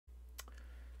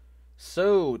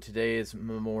So, today is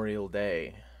Memorial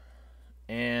Day,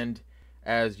 and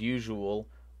as usual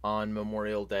on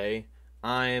Memorial Day,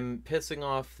 I'm pissing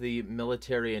off the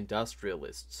military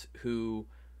industrialists who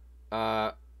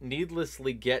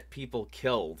needlessly get people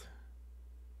killed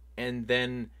and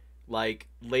then, like,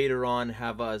 later on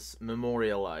have us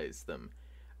memorialize them.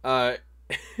 Uh,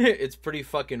 it's pretty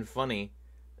fucking funny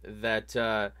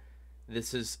that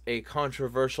this is a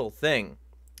controversial thing,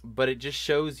 but it just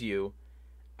shows you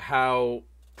how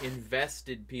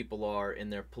invested people are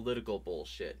in their political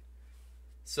bullshit.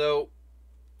 So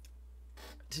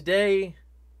today,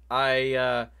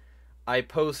 I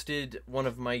posted one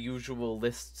of my usual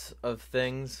lists of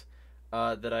things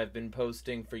that I've been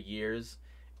posting for years,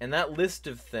 and that list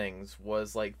of things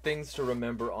was like things to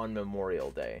remember on Memorial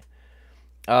Day.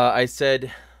 I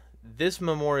said, this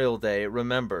Memorial Day,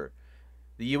 remember,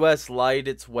 the U.S. lied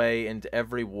its way into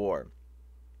every war.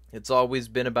 It's always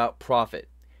been about profit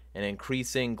and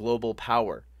increasing global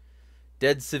power.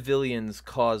 Dead civilians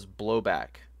cause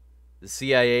blowback. The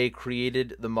CIA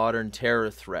created the modern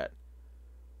terror threat.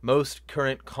 Most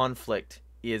current conflict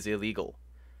is illegal.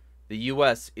 The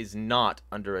US is not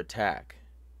under attack.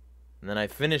 And then I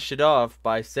finish it off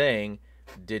by saying,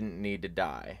 didn't need to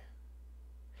die.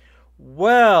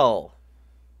 Well,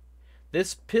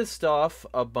 this pissed off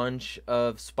a bunch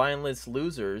of spineless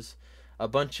losers, a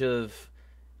bunch of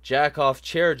jack-off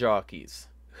chair jockeys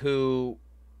who,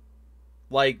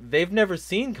 like, they've never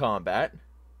seen combat,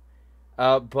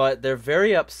 but they're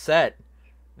very upset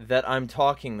that I'm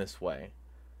talking this way.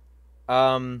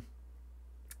 The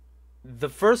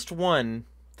first one,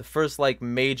 the first, like,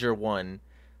 major one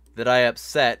that I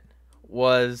upset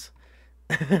was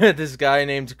this guy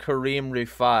named Kareem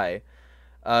Rifai,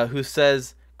 who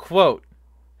says, quote,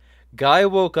 "Guy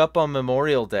woke up on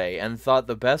Memorial Day and thought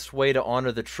the best way to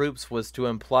honor the troops was to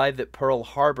imply that Pearl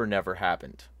Harbor never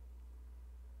happened."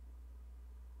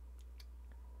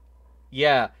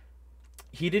 Yeah,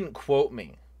 he didn't quote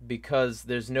me because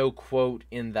there's no quote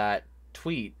in that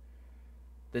tweet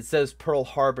that says Pearl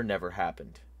Harbor never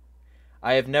happened.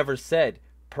 I have never said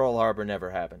Pearl Harbor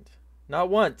never happened. Not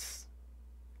once.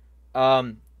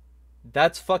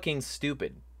 That's fucking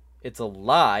stupid. It's a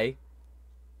lie,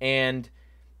 and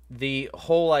the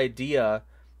whole idea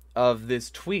of this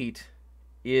tweet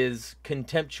is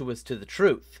contemptuous to the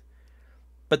truth.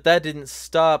 But that didn't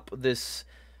stop this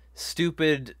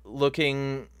stupid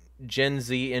looking Gen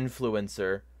Z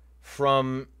influencer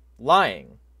from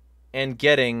lying and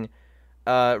getting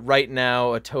right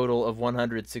now a total of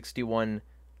 161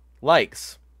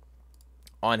 likes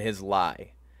on his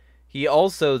lie. He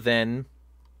also then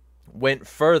went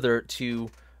further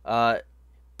to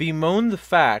bemoan the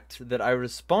fact that I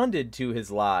responded to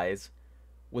his lies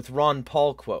with Ron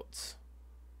Paul quotes.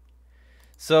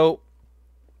 So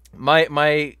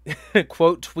my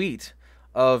quote tweet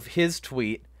of his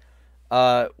tweet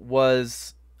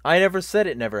was, "I never said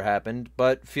it never happened,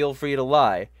 but feel free to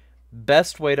lie.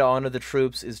 Best way to honor the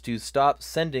troops is to stop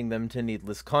sending them to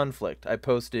needless conflict." I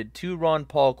posted 2 Ron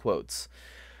Paul quotes.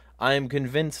 "I am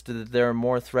convinced that there are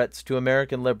more threats to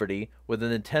American liberty within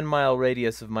the 10-mile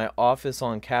radius of my office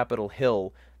on Capitol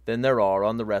Hill than there are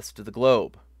on the rest of the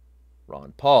globe."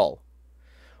 Ron Paul.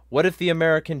 "What if the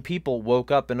American people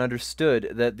woke up and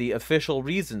understood that the official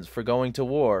reasons for going to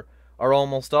war are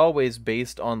almost always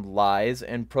based on lies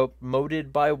and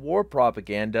promoted by war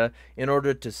propaganda in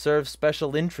order to serve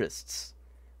special interests?"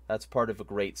 That's part of a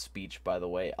great speech, by the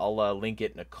way. I'll link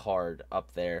it in a card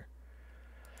up there.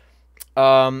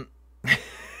 I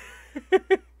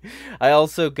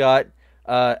also got,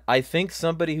 "I think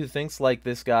somebody who thinks like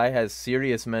this guy has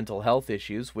serious mental health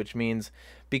issues, which means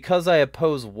because I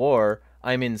oppose war,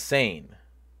 I'm insane."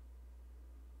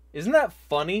 Isn't that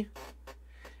funny?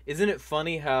 Isn't it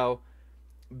funny how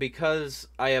because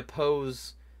I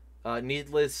oppose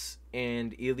needless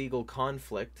and illegal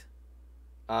conflict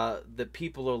that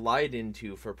people are lied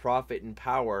into for profit and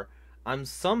power, I'm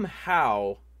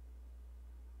somehow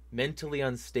mentally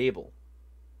unstable?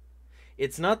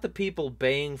 It's not the people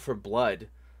baying for blood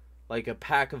like a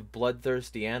pack of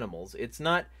bloodthirsty animals. It's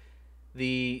not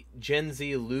the Gen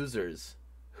Z losers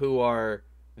who are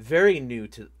very new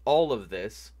to all of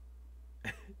this.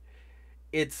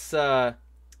 It's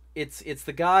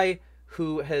the guy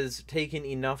who has taken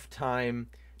enough time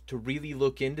to really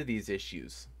look into these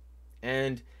issues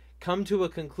and come to a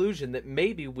conclusion that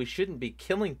maybe we shouldn't be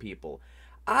killing people.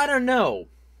 I don't know.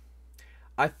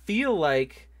 I feel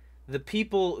like the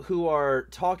people who are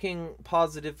talking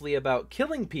positively about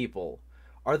killing people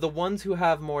are the ones who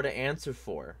have more to answer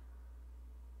for.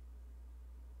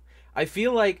 I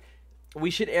feel like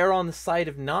we should err on the side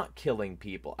of not killing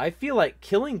people. I feel like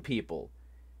killing people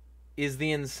is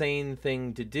the insane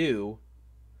thing to do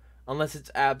unless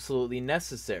it's absolutely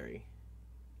necessary.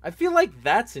 I feel like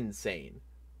that's insane.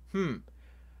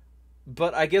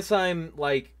 But I guess I'm,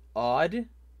 like, odd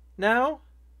now?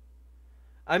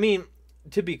 I mean,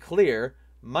 to be clear,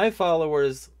 my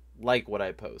followers like what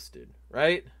I posted,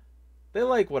 right? They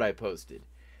like what I posted.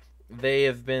 They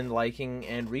have been liking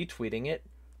and retweeting it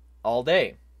all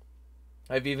day.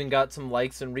 I've even got some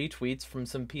likes and retweets from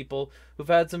some people who've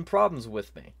had some problems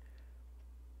with me.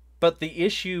 But the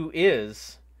issue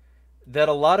is that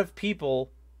a lot of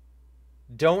people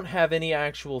don't have any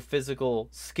actual physical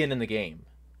skin in the game.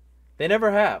 They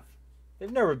never have.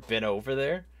 They've never been over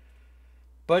there.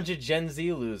 Bunch of Gen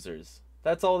Z losers.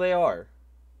 That's all they are.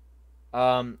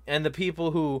 And the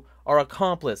people who are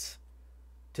accomplice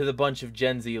to the bunch of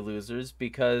Gen Z losers,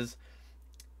 because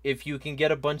if you can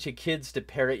get a bunch of kids to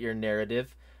parrot your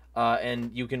narrative,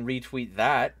 and you can retweet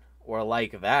that, or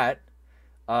like that,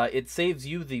 it saves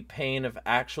you the pain of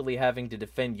actually having to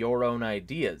defend your own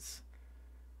ideas.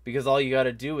 Because all you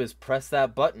gotta do is press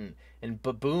that button, and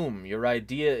boom, your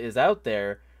idea is out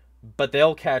there, but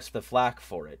they'll catch the flack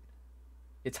for it.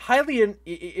 It's highly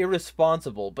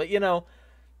irresponsible, but, you know,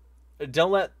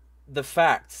 don't let the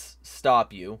facts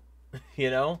stop you. You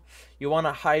know? You want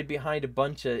to hide behind a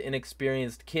bunch of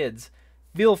inexperienced kids,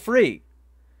 feel free.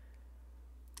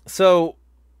 So,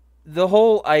 the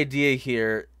whole idea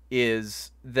here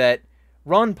is that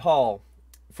Ron Paul,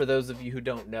 for those of you who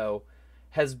don't know,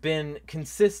 has been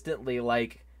consistently,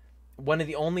 like, one of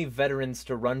the only veterans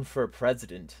to run for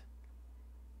president.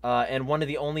 And one of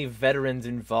the only veterans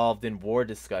involved in war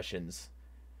discussions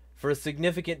for a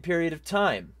significant period of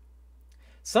time.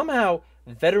 Somehow,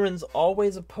 veterans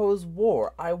always oppose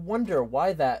war. I wonder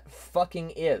why that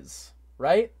fucking is,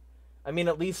 right? I mean,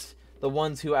 at least the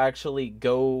ones who actually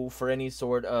go for any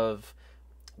sort of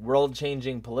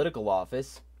world-changing political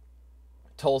office.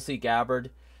 Tulsi Gabbard,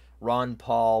 Ron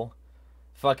Paul,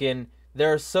 fucking...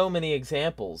 There are so many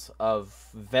examples of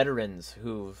veterans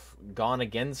who've gone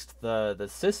against the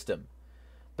system.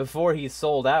 Before he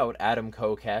sold out, Adam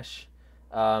Kokesh.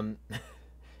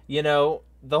 You know,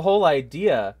 the whole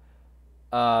idea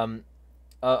of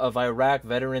Iraq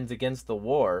veterans against the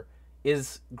war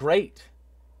is great.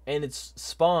 And it's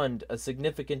spawned a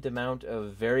significant amount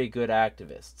of very good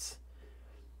activists.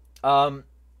 And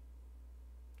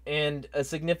a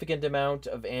significant amount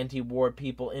of anti-war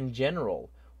people in general.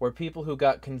 Were people who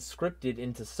got conscripted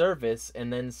into service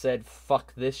and then said,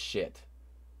 fuck this shit.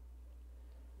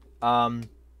 One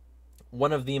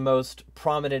of the most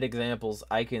prominent examples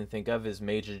I can think of is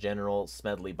Major General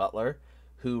Smedley Butler,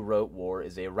 who wrote War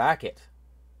is a Racket.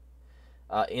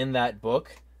 In that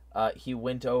book, he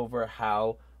went over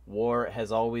how war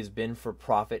has always been for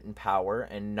profit and power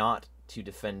and not to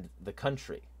defend the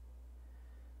country.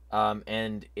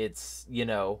 And it's, you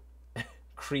know,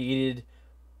 created...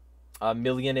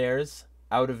 millionaires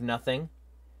out of nothing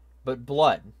but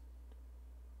blood.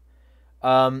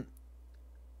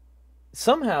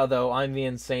 Somehow, though, I'm the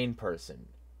insane person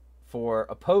for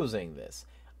opposing this.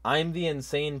 I'm the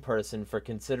insane person for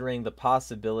considering the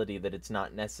possibility that it's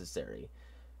not necessary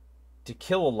to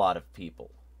kill a lot of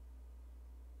people.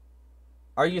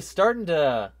 Are you starting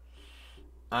to,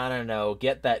 I don't know,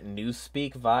 get that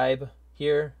newspeak vibe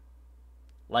here?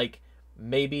 Like,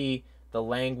 maybe... the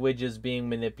language is being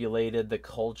manipulated, the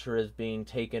culture is being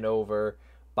taken over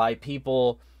by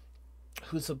people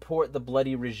who support the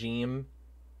bloody regime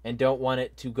and don't want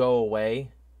it to go away.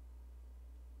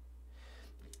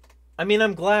 I mean,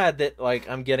 I'm glad that, like,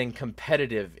 I'm getting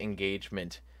competitive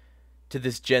engagement to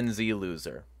this Gen Z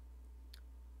loser.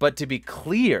 But to be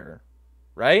clear,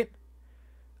 right?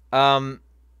 There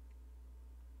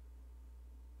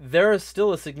are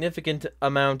still a significant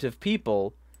amount of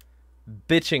people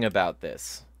bitching about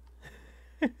this.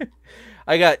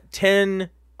 I got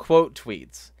 10 quote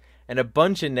tweets and a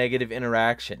bunch of negative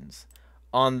interactions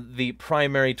on the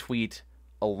primary tweet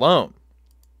alone.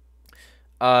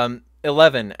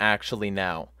 11 actually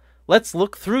now. Let's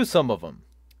look through some of them.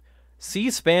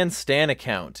 C-SPAN Stan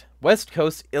account. West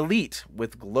Coast elite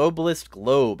with globalist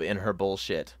globe in her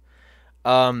bullshit.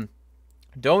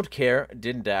 Don't care,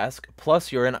 didn't ask,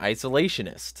 plus you're an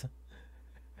isolationist.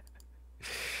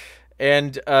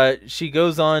 And she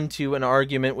goes on to an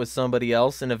argument with somebody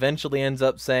else and eventually ends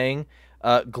up saying,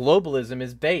 globalism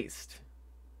is based.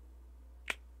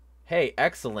 Hey,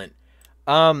 excellent.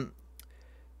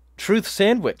 Truth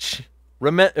sandwich.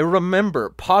 Remember,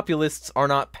 populists are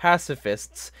not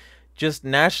pacifists, just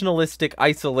nationalistic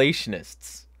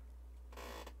isolationists.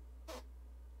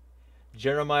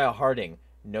 Jeremiah Harding,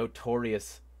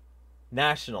 notorious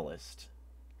nationalist.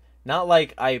 Not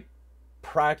like I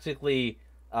practically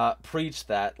preach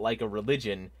that like a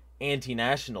religion,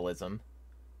 anti-nationalism.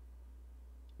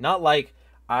 Not like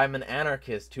I'm an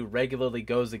anarchist who regularly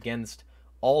goes against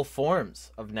all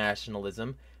forms of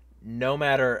nationalism, no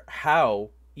matter how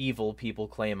evil people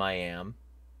claim I am.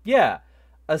 Yeah,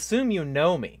 assume you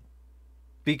know me,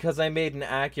 because I made an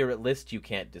accurate list you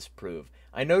can't disprove.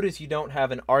 I notice you don't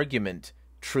have an argument,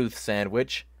 Truth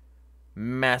Sandwich,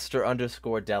 Master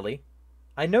underscore Deli.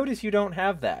 I notice you don't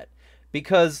have that,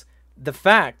 because the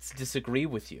facts disagree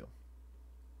with you.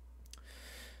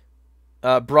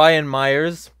 Brian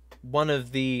Myers, one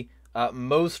of the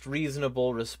most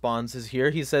reasonable responses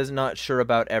here. He says, not sure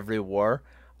about every war.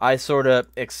 I sort of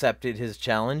accepted his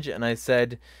challenge, and I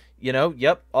said, you know,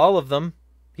 yep, all of them.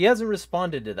 He hasn't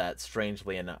responded to that,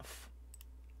 strangely enough.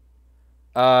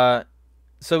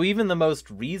 So even the most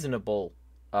reasonable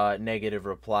negative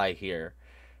reply here,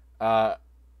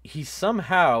 he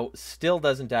somehow still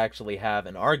doesn't actually have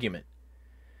an argument.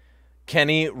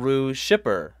 Kenny Rue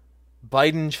Shipper,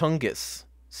 Biden Chungus,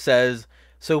 says,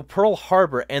 so Pearl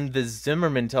Harbor and the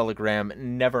Zimmerman telegram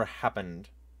never happened.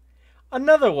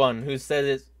 Another one who said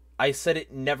it, I said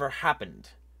it never happened.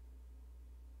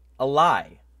 A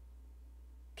lie.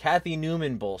 Kathy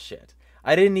Newman bullshit.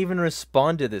 I didn't even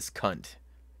respond to this cunt.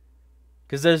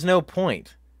 Because there's no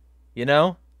point. You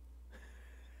know?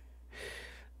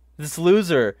 This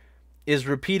loser is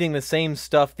repeating the same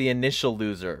stuff the initial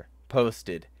loser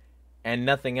posted. And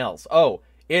nothing else. Oh,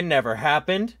 it never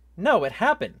happened? No, it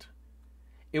happened.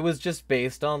 It was just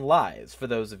based on lies. For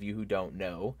those of you who don't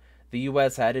know, the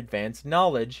US had advanced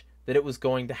knowledge that it was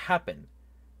going to happen.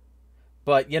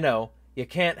 But, you know, you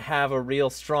can't have a real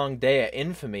strong day of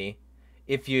infamy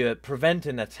if you prevent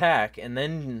an attack and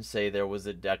then say there was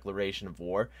a declaration of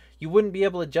war. You wouldn't be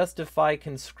able to justify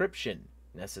conscription,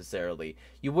 necessarily.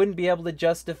 You wouldn't be able to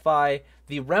justify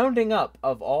the rounding up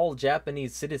of all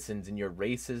Japanese citizens in your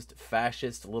racist,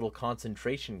 fascist little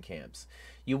concentration camps.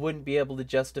 You wouldn't be able to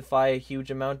justify a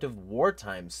huge amount of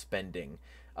wartime spending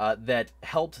that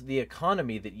helped the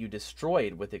economy that you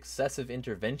destroyed with excessive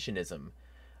interventionism.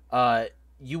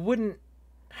 You wouldn't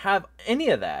have any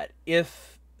of that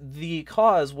if the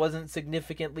cause wasn't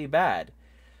significantly bad.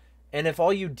 And if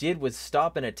all you did was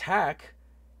stop an attack,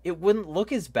 it wouldn't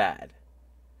look as bad.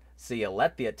 So you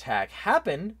let the attack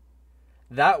happen.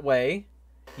 That way,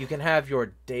 you can have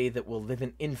your day that will live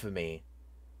in infamy.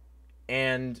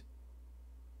 And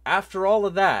after all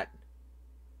of that,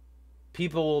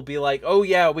 people will be like, oh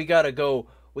yeah, we gotta go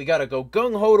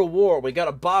gung-ho to war, we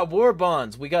gotta buy war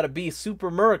bonds, we gotta be super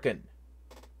American.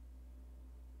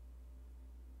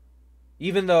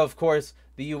 Even though, of course,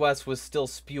 the US was still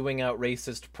spewing out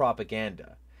racist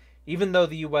propaganda. Even though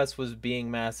the US was being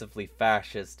massively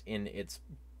fascist in its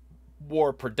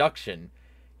war production,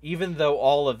 even though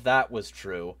all of that was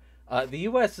true, the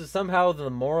US is somehow the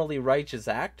morally righteous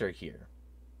actor here.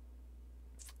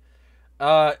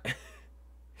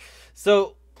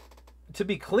 So, to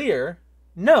be clear,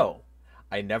 no,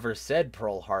 I never said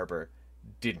Pearl Harbor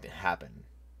didn't happen.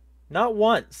 Not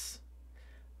once.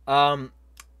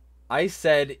 I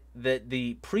said that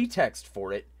the pretext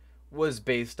for it was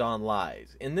based on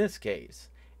lies. In this case,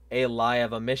 a lie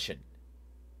of omission.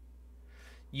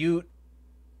 You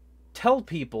tell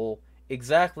people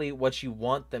exactly what you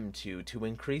want them to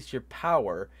increase your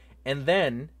power, and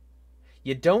then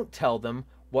you don't tell them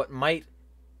what might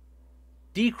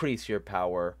decrease your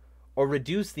power or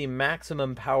reduce the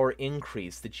maximum power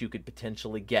increase that you could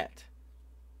potentially get.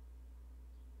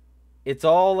 It's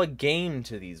all a game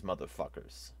to these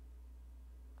motherfuckers.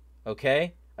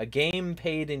 Okay? A game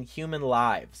paid in human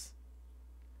lives.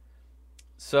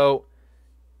 So,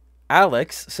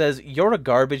 Alex says, you're a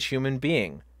garbage human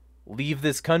being. Leave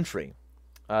this country.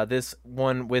 This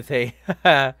one with a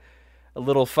a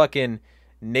little fucking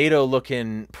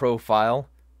NATO-looking profile.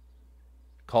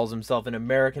 Calls himself an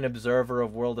American observer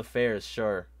of world affairs,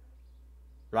 sure.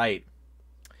 Right.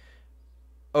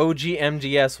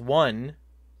 OGMGS1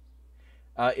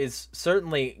 is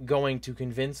certainly going to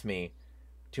convince me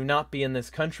to not be in this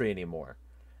country anymore.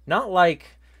 Not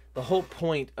like the whole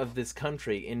point of this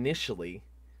country initially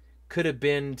could have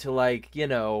been to, like, you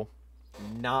know,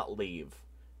 not leave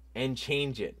and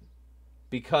change it.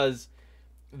 Because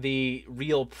the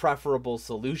real preferable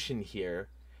solution here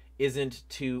isn't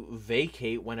to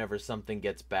vacate whenever something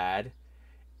gets bad.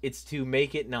 It's to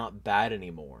make it not bad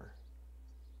anymore.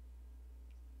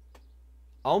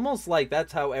 Almost like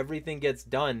that's how everything gets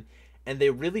done, and they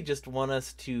really just want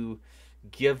us to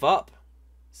give up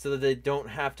so that they don't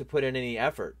have to put in any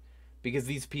effort, because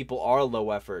these people are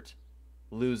low effort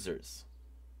losers.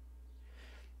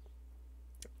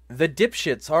 The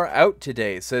dipshits are out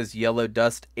today, says Yellow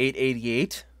Dust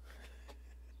 888.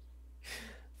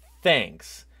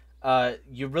 Thanks.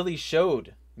 You really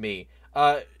showed me.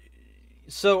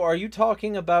 So are you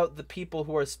talking about the people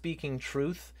who are speaking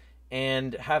truth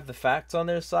and have the facts on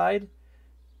their side?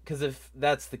 Because if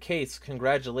that's the case,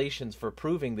 congratulations for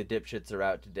proving the dipshits are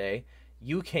out today.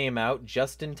 You came out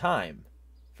just in time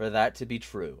for that to be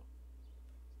true.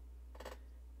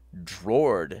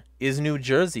 Drord is New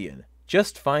Jerseyan.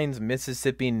 Just finds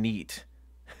Mississippi neat.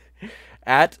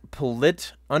 At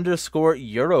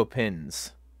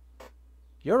polit_Europins.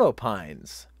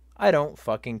 Europines. I don't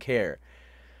fucking care.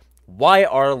 Why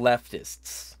are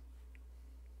leftists?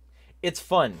 It's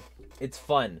fun. It's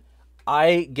fun.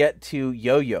 I get to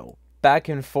yo-yo back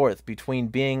and forth between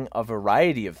being a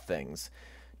variety of things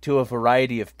to a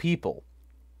variety of people.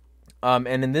 And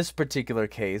in this particular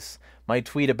case, my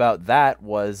tweet about that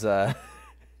was, I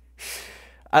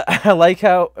like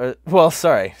how, well,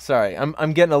 sorry.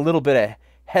 I'm getting a little bit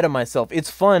ahead of myself.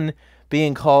 It's fun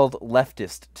being called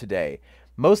leftist today.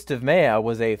 Most of May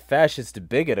was a fascist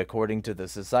bigot according to the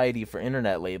Society for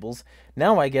Internet Labels.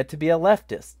 Now I get to be a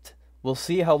leftist. We'll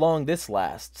see how long this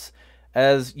lasts.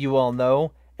 As you all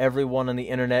know, everyone on the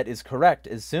internet is correct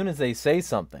as soon as they say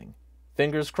something.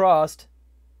 Fingers crossed.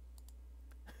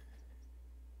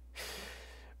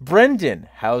 Brendan,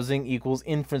 housing equals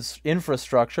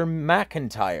infrastructure,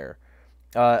 McIntyre.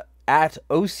 At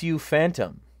OSU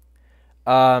Phantom.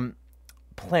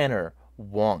 Planner,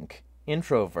 wonk.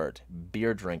 Introvert,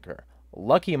 beer drinker.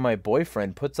 Lucky my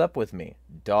boyfriend puts up with me.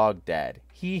 Dog dad,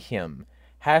 he, him.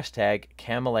 Hashtag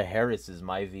Kamala Harris is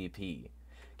my VP.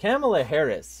 Kamala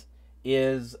Harris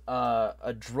is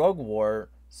a drug war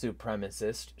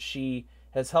supremacist. She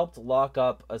has helped lock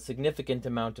up a significant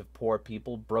amount of poor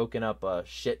people, broken up a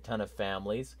shit ton of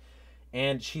families,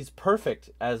 and she's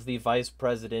perfect as the vice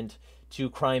president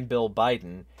to Crime Bill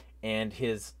Biden and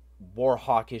his war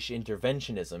hawkish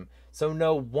interventionism. So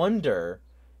no wonder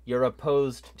you're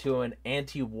opposed to an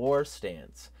anti-war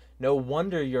stance. No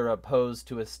wonder you're opposed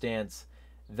to a stance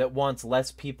that wants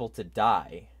less people to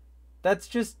die. That's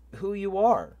just who you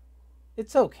are.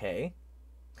 It's okay.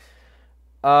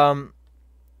 And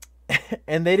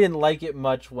they didn't like it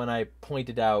much when I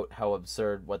pointed out how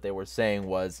absurd what they were saying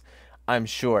was, I'm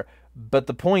sure. But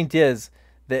the point is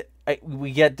that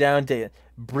we get down to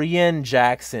Brienne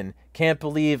Jackson. Can't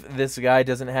believe this guy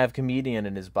doesn't have comedian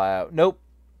in his bio. Nope.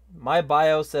 My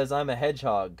bio says I'm a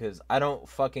hedgehog because I don't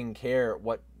fucking care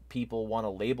what people want to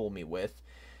label me with.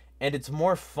 And it's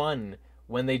more fun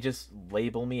when they just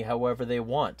label me however they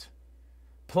want.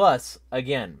 Plus,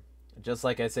 again, just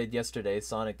like I said yesterday,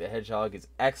 Sonic the Hedgehog is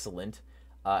excellent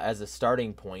as a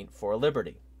starting point for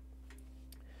liberty.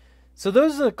 So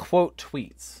those are the quote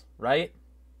tweets, right?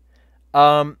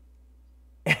 And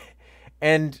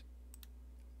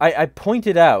I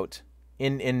pointed out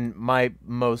in my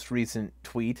most recent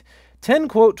tweet 10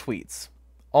 quote tweets,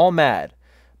 all mad,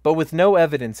 but with no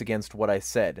evidence against what I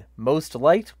said. Most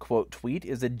liked quote tweet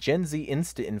is a Gen Z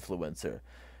Insta influencer.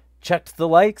 Checked the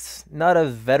likes, not a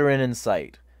veteran in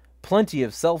sight. Plenty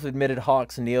of self-admitted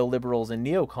hawks, neoliberals, and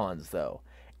neocons, though,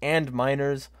 and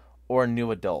minors or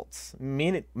new adults.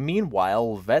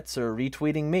 Meanwhile, vets are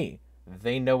retweeting me.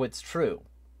 They know it's true.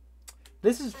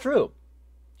 This is true.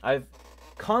 I've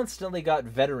constantly got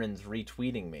veterans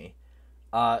retweeting me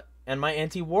and my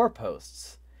anti-war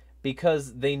posts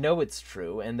because they know it's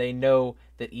true, and they know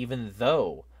that even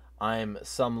though I'm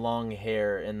some long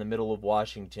hair in the middle of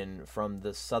Washington from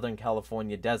the Southern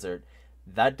California desert,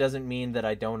 that doesn't mean that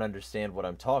I don't understand what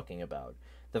I'm talking about.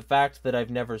 The fact that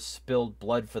I've never spilled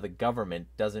blood for the government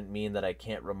doesn't mean that I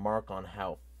can't remark on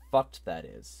how fucked that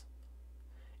is.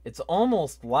 It's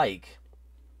almost like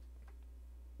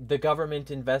the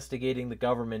government investigating the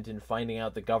government and finding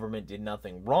out the government did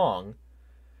nothing wrong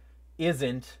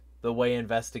isn't the way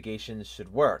investigations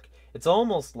should work. It's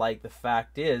almost like the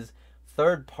fact is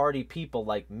third-party people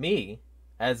like me,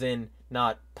 as in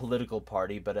not political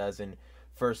party, but as in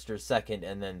first or second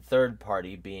and then third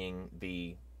party being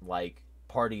the, like,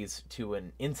 parties to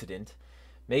an incident,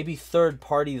 maybe third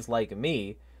parties like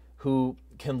me who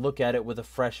can look at it with a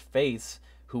fresh face,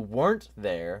 who weren't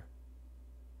there,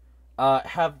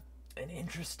 have an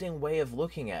interesting way of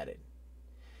looking at it.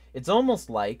 It's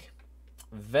almost like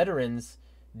veterans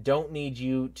don't need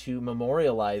you to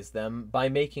memorialize them by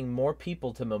making more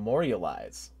people to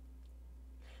memorialize.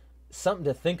 Something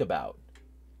to think about.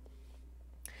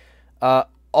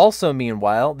 Also,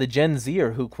 meanwhile, the Gen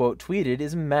Zer who quote tweeted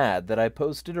is mad that I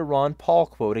posted a Ron Paul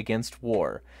quote against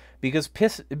war, because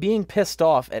being pissed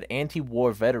off at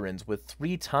anti-war veterans with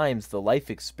 3 times the life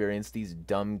experience these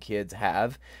dumb kids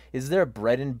have is their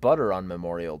bread and butter on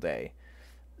Memorial Day.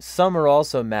 Some are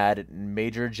also mad at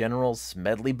Major General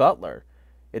Smedley Butler.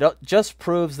 It just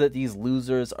proves that these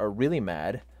losers are really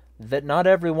mad that not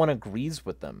everyone agrees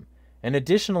with them, and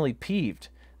additionally peeved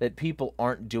that people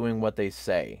aren't doing what they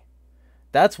say.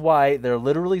 That's why they're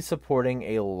literally supporting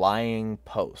a lying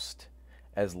post,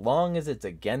 as long as it's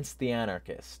against the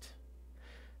anarchist.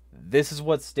 This is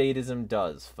what statism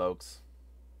does, folks.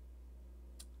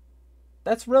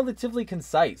 That's relatively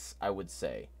concise, I would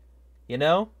say. You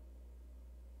know?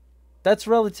 That's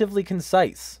relatively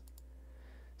concise.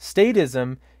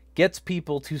 Statism gets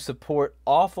people to support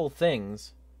awful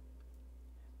things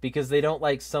because they don't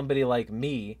like somebody like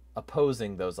me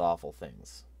opposing those awful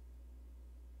things.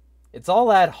 It's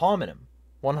all ad hominem,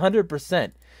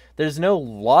 100%. There's no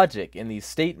logic in these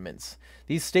statements.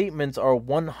 These statements are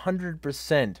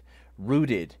 100%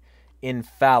 rooted in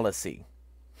fallacy.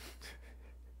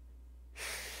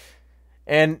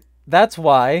 And that's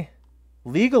why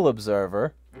Legal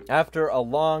Observer, after a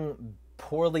long,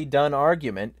 poorly done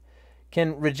argument,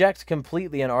 can reject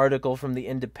completely an article from the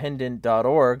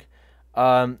independent.org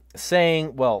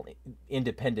saying, well,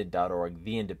 independent.org,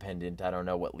 the independent, I don't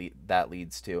know what that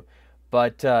leads to,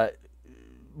 but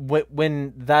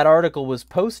when that article was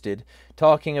posted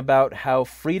talking about how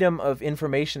Freedom of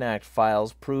Information Act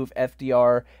files prove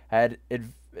FDR had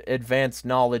advanced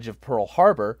knowledge of Pearl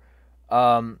Harbor,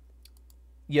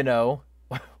 you know,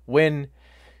 when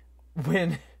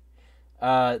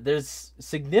there's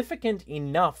significant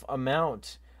enough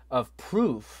amount of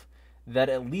proof that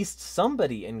at least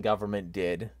somebody in government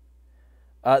did,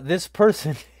 this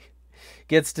person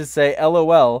gets to say,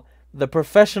 LOL, the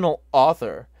professional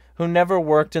author who never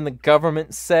worked in the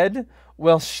government said,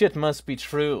 well, shit must be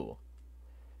true.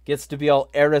 Gets to be all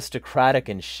aristocratic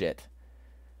and shit.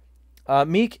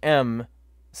 Meek M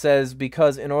says,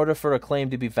 because in order for a claim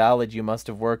to be valid, you must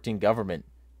have worked in government.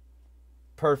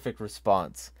 Perfect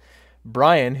response.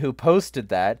 Brian, who posted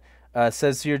that,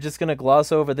 says, so you're just going to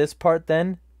gloss over this part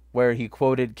then? Where he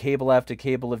quoted cable after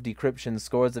cable of decryption,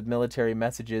 scores of military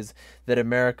messages that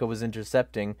America was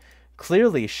intercepting,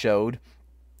 clearly showed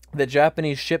that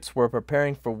Japanese ships were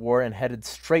preparing for war and headed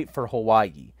straight for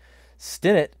Hawaii.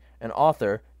 Stinnett, an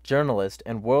author, journalist,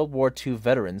 and World War II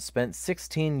veteran, spent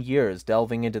 16 years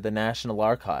delving into the National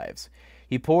Archives.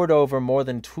 He pored over more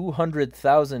than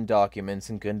 200,000 documents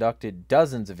and conducted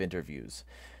dozens of interviews.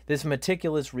 This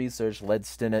meticulous research led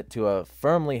Stinnett to a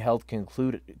firmly held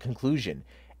conclusion.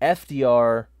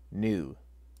 FDR knew.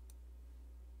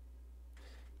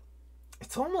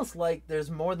 It's almost like there's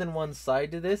more than one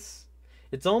side to this.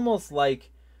 It's almost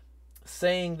like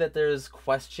saying that there's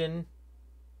question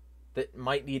that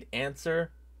might need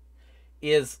answer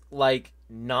is like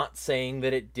not saying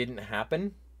that it didn't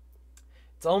happen.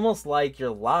 It's almost like your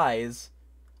lies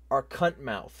are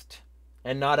cunt-mouthed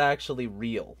and not actually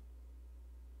real.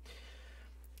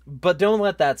 But don't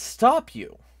let that stop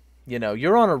you. You know,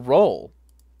 you're on a roll.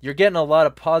 You're getting a lot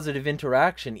of positive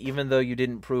interaction even though you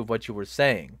didn't prove what you were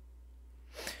saying.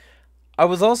 I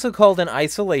was also called an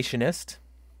isolationist,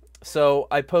 so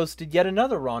I posted yet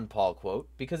another Ron Paul quote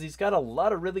because he's got a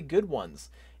lot of really good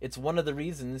ones. It's one of the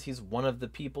reasons he's one of the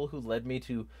people who led me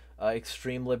to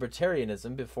extreme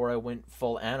libertarianism before I went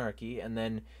full anarchy and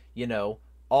then, you know,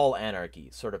 all anarchy,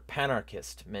 sort of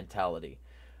panarchist mentality.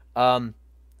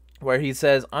 Where he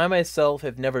says, I myself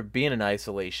have never been an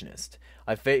isolationist.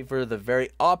 I favor the very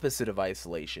opposite of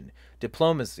isolation,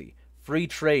 diplomacy, free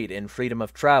trade, and freedom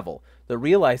of travel. The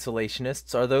real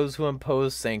isolationists are those who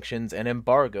impose sanctions and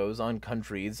embargoes on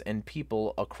countries and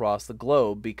people across the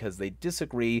globe because they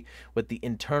disagree with the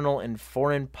internal and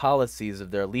foreign policies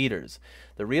of their leaders.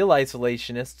 The real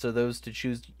isolationists are those to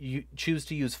choose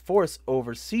to use force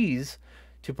overseas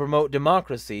to promote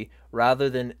democracy rather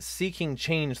than seeking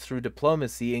change through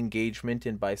diplomacy, engagement,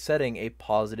 and by setting a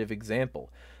positive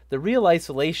example. The real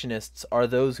isolationists are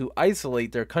those who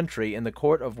isolate their country in the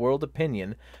court of world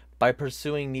opinion by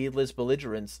pursuing needless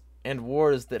belligerence and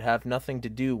wars that have nothing to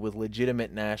do with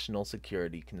legitimate national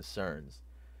security concerns.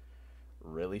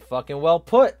 Really fucking well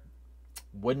put,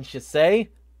 wouldn't you say?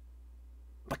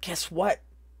 But guess what?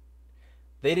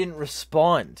 They didn't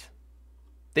respond.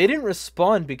 They didn't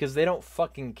respond because they don't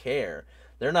fucking care.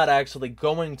 They're not actually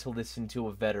going to listen to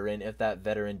a veteran if that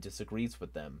veteran disagrees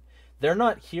with them. They're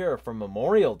not here for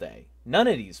Memorial Day. None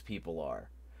of these people are.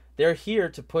 They're here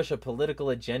to push a political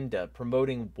agenda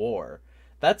promoting war.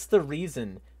 That's the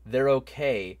reason they're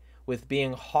okay with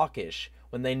being hawkish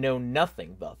when they know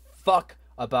nothing the fuck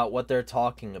about what they're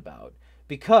talking about.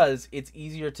 Because it's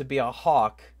easier to be a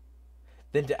hawk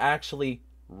than to actually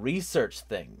research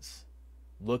things.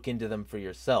 Look into them for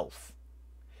yourself.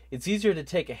 It's easier to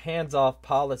take a hands-off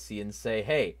policy and say,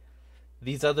 hey,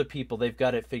 these other people, they've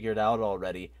got it figured out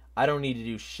already. I don't need to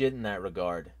do shit in that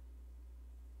regard.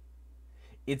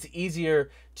 It's easier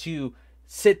to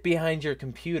sit behind your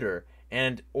computer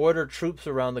and order troops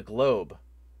around the globe.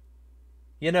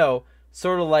 You know,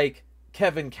 sort of like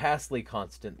Kevin Castley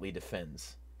constantly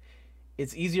defends.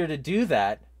 It's easier to do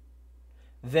that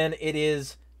than it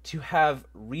is to have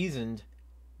reasoned,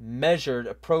 measured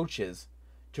approaches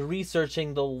to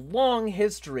researching the long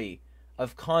history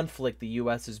of conflict the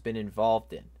U.S. has been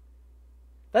involved in.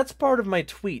 That's part of my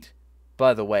tweet,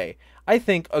 by the way. I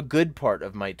think a good part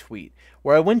of my tweet,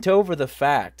 where I went over the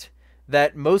fact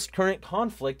that most current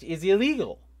conflict is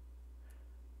illegal.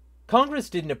 Congress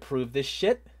didn't approve this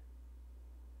shit.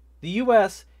 The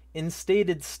U.S.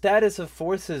 instated status of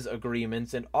forces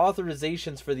agreements and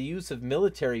authorizations for the use of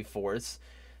military force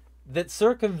that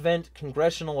circumvent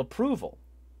congressional approval,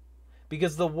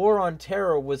 because the war on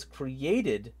terror was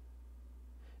created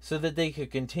so that they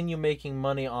could continue making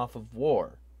money off of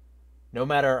war, no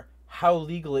matter how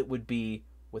legal it would be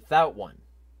without one.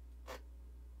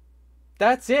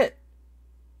 That's it.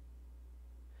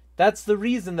 That's the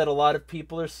reason that a lot of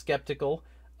people are skeptical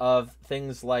of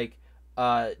things like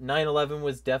 9/11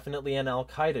 was definitely an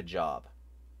Al-Qaeda job.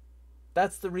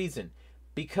 That's the reason.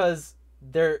 Because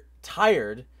they're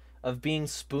tired of being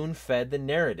spoon-fed the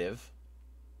narrative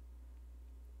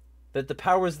that the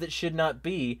powers that should not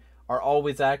be are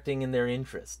always acting in their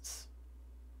interests.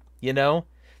 You know?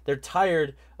 They're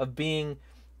tired of being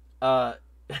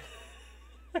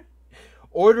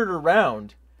ordered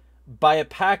around by a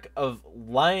pack of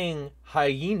lying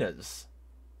hyenas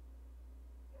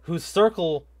who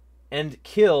circle and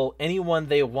kill anyone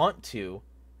they want to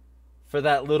for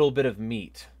that little bit of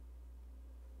meat.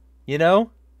 You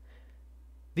know?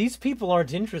 These people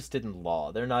aren't interested in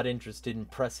law. They're not interested in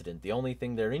precedent. The only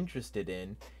thing they're interested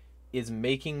in is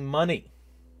making money,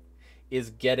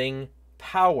 is getting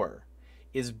power,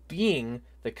 is being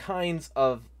the kinds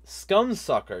of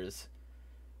scumsuckers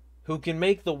who can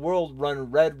make the world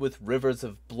run red with rivers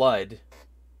of blood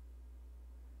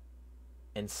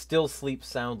and still sleep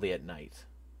soundly at night.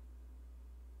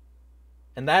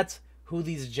 And that's who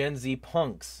these Gen Z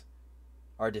punks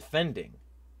are defending.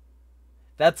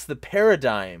 That's the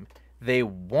paradigm they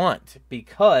want,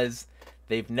 because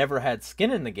they've never had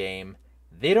skin in the game.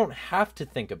 They don't have to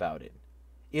think about it.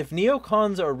 If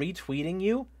neocons are retweeting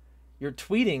you, you're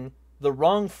tweeting the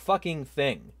wrong fucking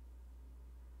thing.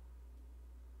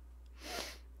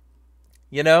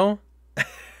 You know?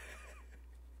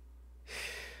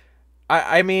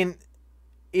 I mean,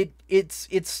 it's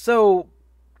so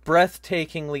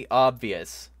breathtakingly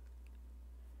obvious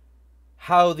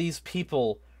how these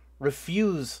people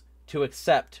refuse to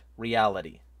accept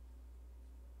reality.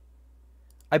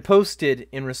 I posted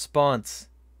in response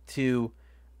to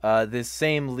this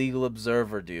same Legal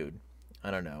Observer dude. I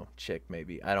don't know, chick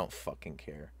maybe. I don't fucking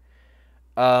care.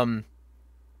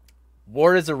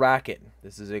 War is a racket.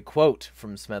 This is a quote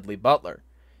from Smedley Butler.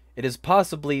 It is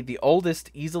possibly the oldest,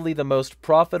 easily the most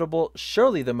profitable,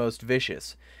 surely the most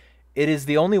vicious. It is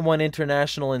the only one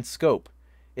international in scope.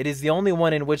 It is the only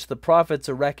one in which the profits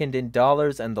are reckoned in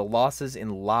dollars and the losses in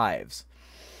lives.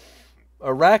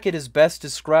 A racket is best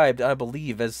described, I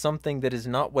believe, as something that is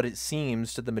not what it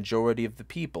seems to the majority of the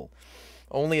people.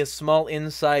 Only a small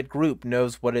inside group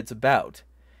knows what it's about.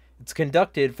 It's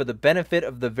conducted for the benefit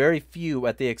of the very few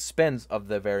at the expense of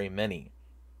the very many.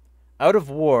 Out of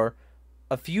war,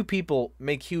 a few people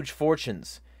make huge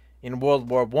fortunes. In World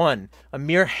War I, a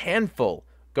mere handful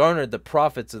garnered the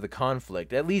profits of the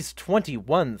conflict. At least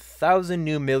 21,000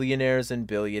 new millionaires and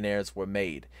billionaires were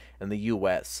made in the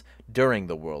U.S. during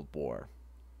the World War.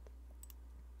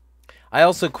 I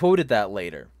also quoted that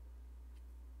later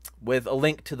with a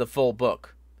link to the full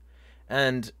book.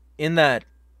 And in that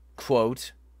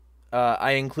quote,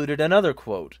 I included another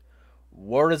quote.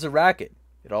 War is a racket.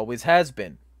 It always has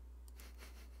been.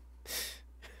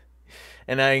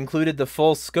 And I included the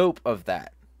full scope of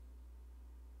that.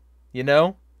 You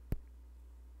know?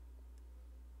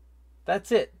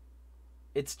 That's it.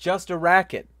 It's just a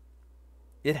racket.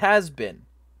 It has been.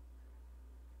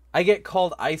 I get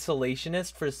called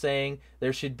isolationist for saying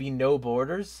there should be no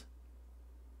borders.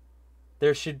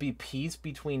 There should be peace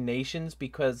between nations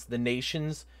because the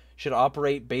nations should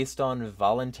operate based on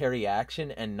voluntary action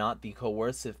and not the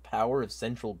coercive power of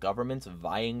central governments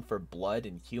vying for blood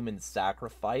and human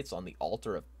sacrifice on the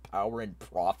altar of power and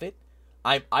profit.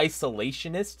 I'm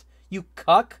isolationist, you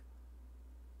cuck.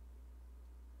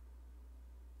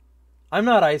 I'm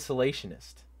not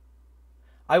isolationist.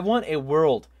 I want a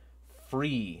world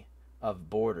free of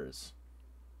borders.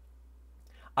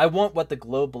 I want what the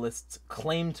globalists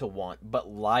claim to want but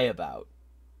lie about.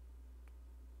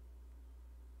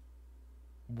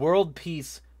 World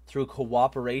peace through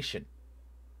cooperation.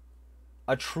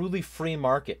 a truly free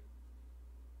market.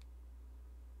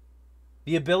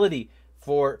 The ability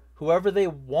for whoever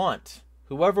wants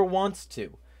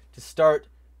to start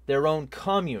their own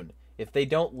commune if they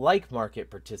don't like market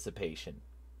participation.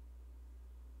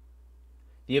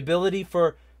 The ability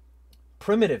for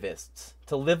primitivists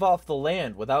to live off the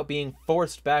land without being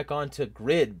forced back onto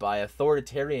grid by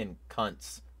authoritarian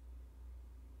cunts.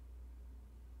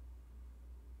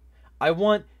 I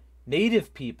want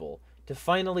native people to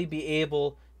finally be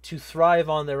able to thrive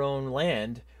on their own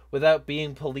land without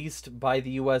being policed by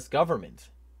the US government.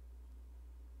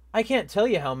 I can't tell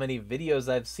you how many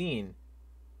videos I've seen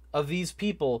of these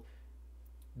people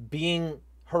being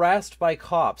harassed by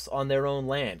cops on their own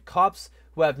land. Cops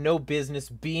who have no business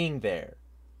being there.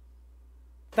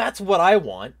 That's what I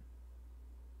want.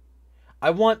 I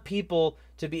want people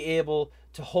to be able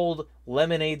to hold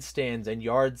lemonade stands and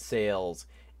yard sales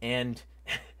and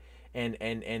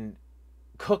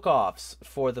cook-offs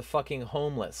for the fucking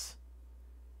homeless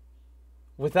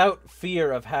without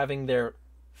fear of having their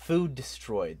food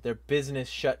destroyed, their business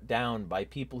shut down by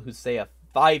people who say a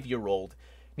 5-year-old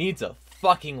needs a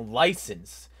fucking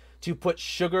license to put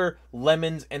sugar,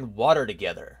 lemons, and water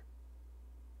together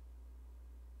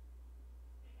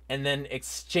and then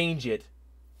exchange it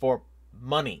for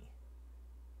money.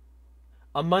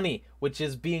 A money which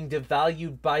is being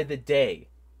devalued by the day.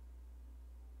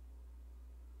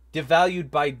 Devalued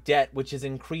by debt, which is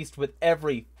increased with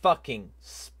every fucking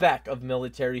speck of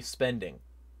military spending.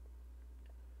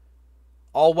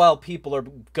 All while people are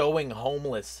going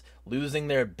homeless, losing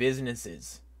their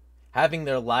businesses, having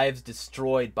their lives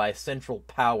destroyed by central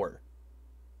power.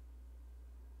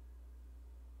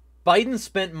 Biden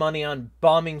spent money on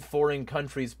bombing foreign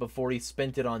countries before he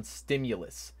spent it on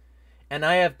stimulus. And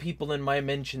I have people in my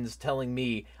mentions telling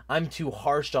me I'm too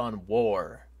harsh on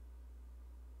war.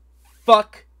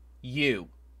 Fuck you.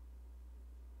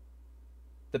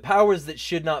 The powers that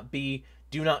should not be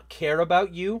do not care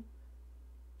about you.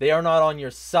 They are not on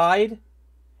your side,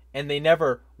 and they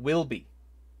never will be.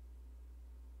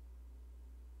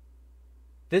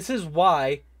 This is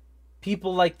why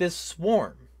people like this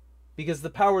swarm, because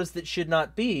the powers that should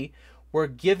not be were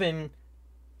given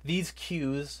these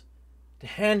cues to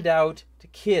hand out to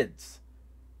kids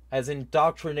as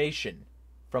indoctrination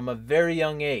from a very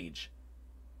young age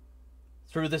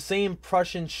through the same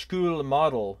Prussian school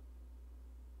model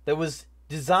that was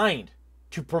designed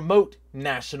to promote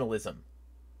nationalism,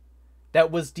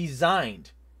 that was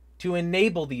designed to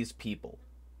enable these people.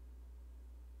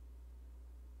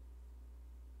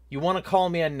 You want to call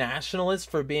me a nationalist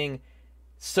for being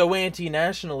so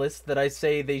anti-nationalist that I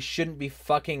say they shouldn't be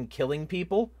fucking killing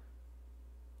people?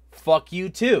 Fuck you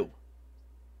too.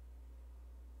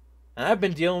 And I've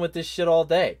been dealing with this shit all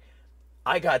day.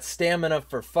 I got stamina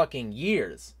for fucking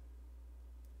years.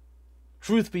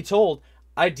 Truth be told,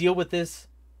 I deal with this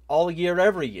all year,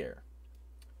 every year.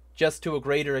 Just to a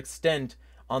greater extent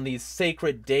on these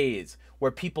sacred days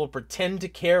where people pretend to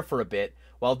care for a bit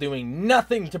while doing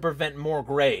nothing to prevent more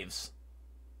graves.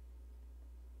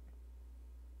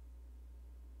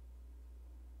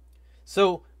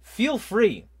 So feel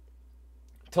free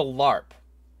to LARP.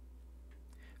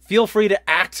 Feel free to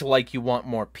act like you want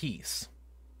more peace.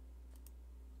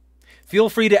 Feel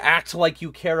free to act like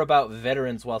you care about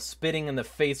veterans while spitting in the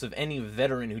face of any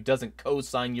veteran who doesn't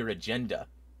co-sign your agenda.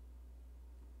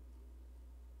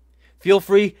 Feel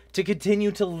free to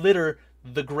continue to litter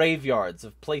the graveyards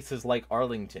of places like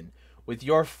Arlington with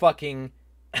your fucking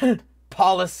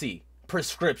policy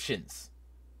prescriptions.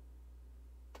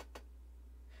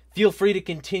 Feel free to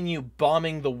continue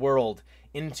bombing the world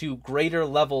into greater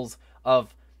levels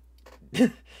of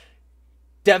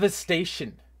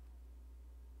devastation,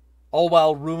 all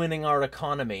while ruining our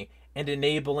economy and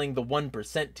enabling the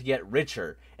 1% to get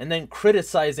richer, and then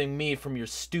criticizing me from your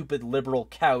stupid liberal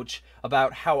couch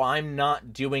about how I'm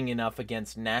not doing enough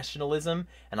against nationalism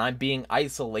and I'm being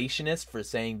isolationist for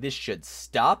saying this should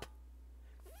stop?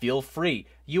 Feel free.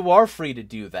 You are free to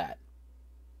do that.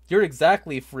 You're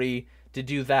exactly free to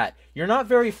do that. You're not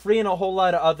very free in a whole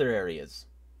lot of other areas.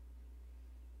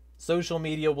 Social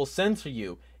media will censor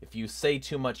you if you say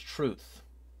too much truth.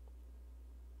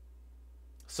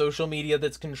 Social media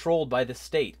that's controlled by the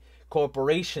state,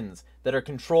 corporations that are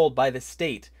controlled by the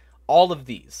state, all of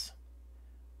these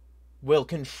will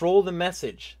control the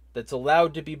message that's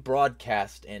allowed to be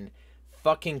broadcast and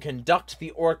fucking conduct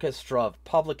the orchestra of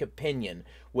public opinion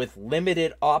with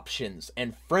limited options,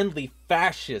 and friendly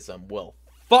fascism will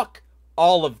fuck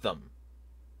all of them.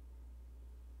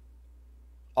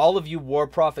 All of you war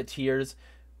profiteers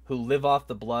who live off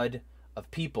the blood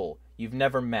of people you've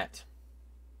never met,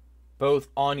 both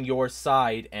on your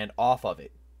side and off of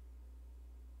it.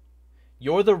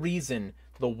 You're the reason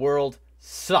the world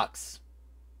sucks.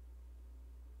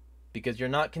 Because you're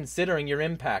not considering your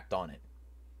impact on it.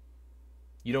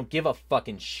 You don't give a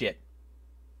fucking shit.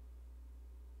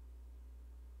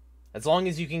 As long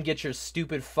as you can get your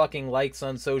stupid fucking likes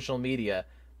on social media,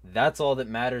 that's all that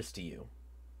matters to you.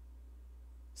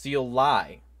 So you'll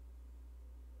lie.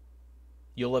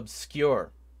 You'll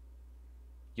obscure.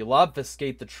 You'll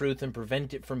obfuscate the truth and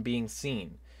prevent it from being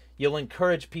seen. You'll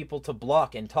encourage people to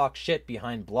block and talk shit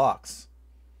behind blocks.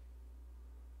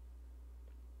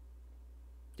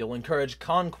 You'll encourage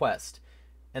conquest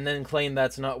and then claim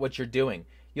that's not what you're doing.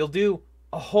 You'll do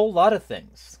a whole lot of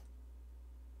things.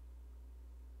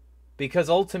 Because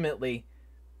ultimately,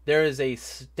 there is a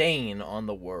stain on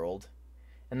the world,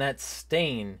 and that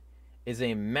stain is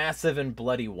a massive and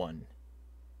bloody one,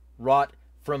 wrought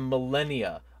from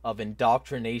millennia of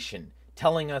indoctrination,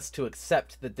 telling us to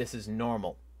accept that this is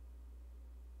normal.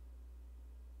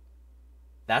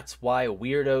 That's why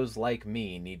weirdos like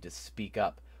me need to speak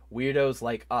up. Weirdos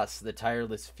like us, the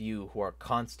tireless few who are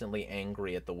constantly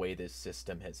angry at the way this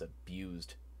system has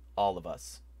abused all of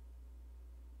us.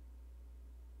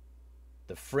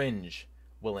 The fringe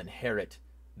will inherit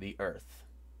the earth.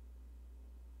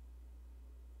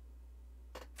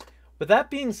 With that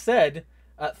being said,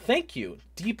 thank you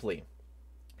deeply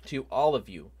to all of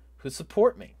you who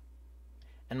support me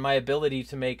and my ability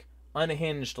to make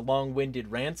unhinged,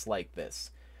 long-winded rants like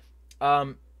this.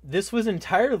 This was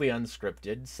entirely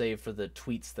unscripted, save for the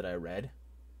tweets that I read.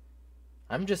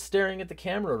 I'm just staring at the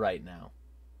camera right now.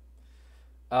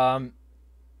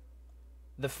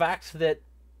 The fact that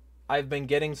I've been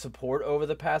getting support over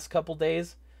the past couple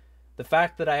days, the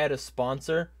fact that I had a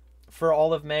sponsor for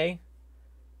all of May,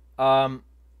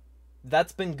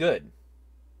 that's been good.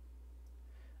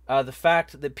 The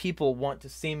fact that people want to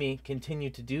see me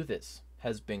continue to do this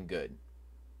has been good.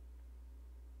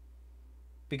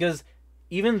 Because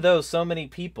even though so many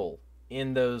people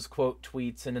in those quote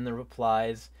tweets and in the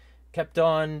replies kept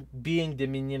on being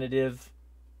diminutive,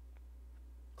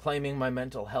 claiming my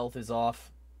mental health is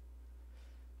off,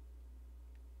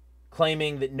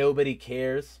 claiming that nobody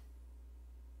cares,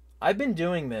 I've been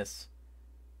doing this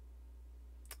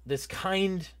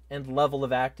kind and level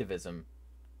of activism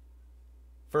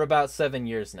for about 7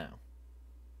 years now.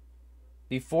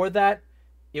 Before that,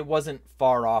 it wasn't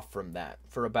far off from that,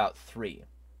 for about 3.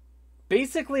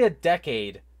 Basically a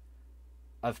decade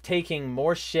of taking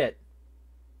more shit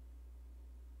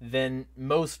than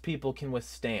most people can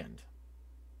withstand.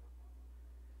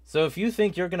 So if you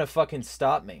think you're gonna fucking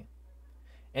stop me,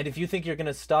 and if you think you're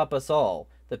gonna stop us all,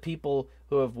 the people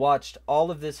who have watched all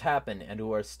of this happen and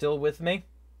who are still with me,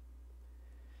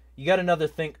 you got another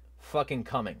think fucking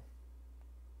coming.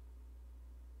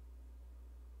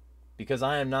 Because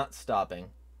I am not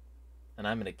stopping, and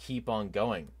I'm gonna keep on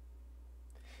going.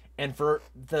 And for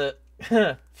the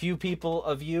few people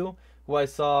of you who I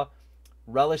saw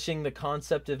relishing the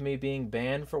concept of me being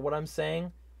banned for what I'm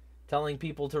saying, telling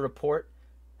people to report,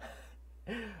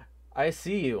 I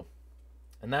see you.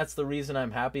 And that's the reason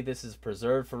I'm happy this is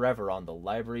preserved forever on the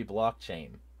library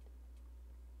blockchain.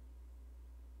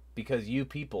 Because you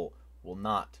people will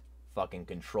not fucking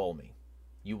control me.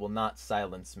 You will not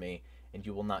silence me, and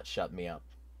you will not shut me up.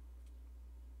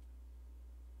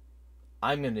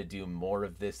 I'm going to do more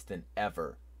of this than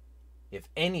ever. If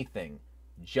anything,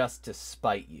 just to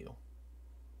spite you.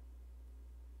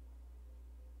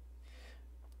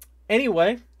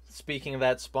 Anyway, speaking of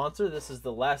that sponsor, this is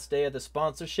the last day of the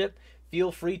sponsorship.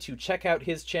 Feel free to check out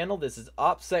his channel. This is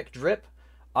OPSEC Drip.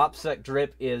 OPSEC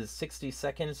Drip is 60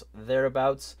 seconds,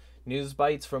 thereabouts, news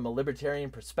bites from a libertarian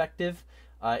perspective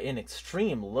in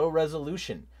extreme low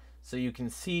resolution. So you can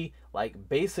see, like,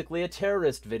 basically a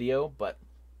terrorist video, but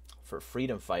for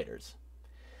freedom fighters.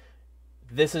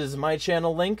 This is my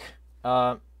channel link.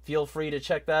 Feel free to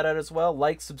check that out as well.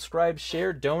 Like, subscribe,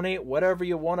 share, donate, whatever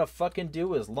you want to fucking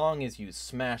do, as long as you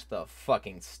smash the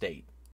fucking state.